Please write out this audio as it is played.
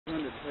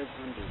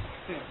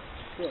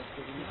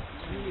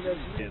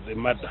The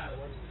murder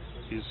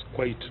is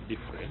quite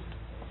different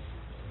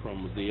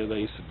from the other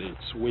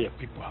incidents where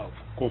people have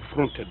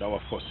confronted our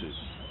forces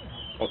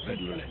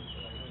openly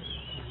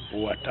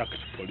or attacked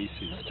police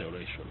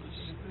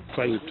installations,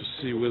 trying to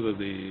see whether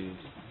the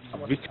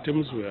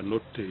victims were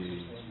not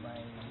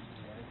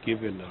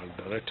given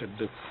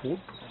adulterated food,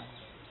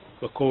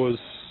 because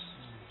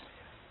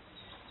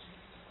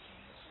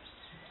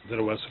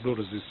there was no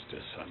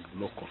resistance and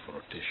no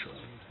confrontation,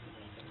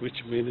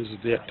 which means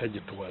their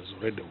target was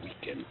already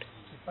weakened.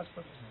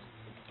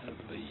 And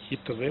they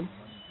hit them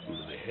in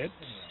the head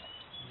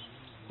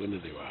when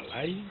they were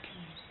lying,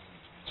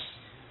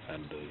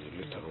 and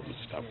later on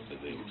stabbed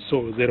them.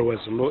 So there was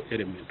no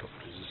element of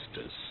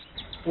resistance.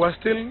 We're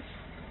still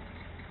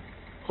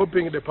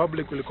hoping the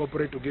public will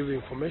cooperate to give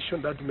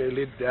information that may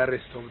lead the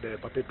arrest of the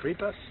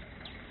perpetrators.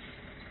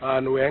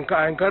 And we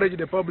encourage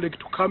the public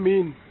to come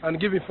in and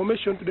give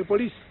information to the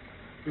police,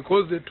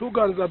 because the 2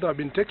 guns that have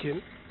been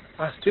taken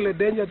are still a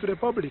danger to the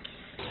public.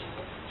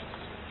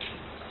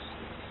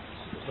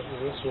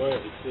 That's why I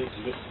said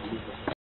let's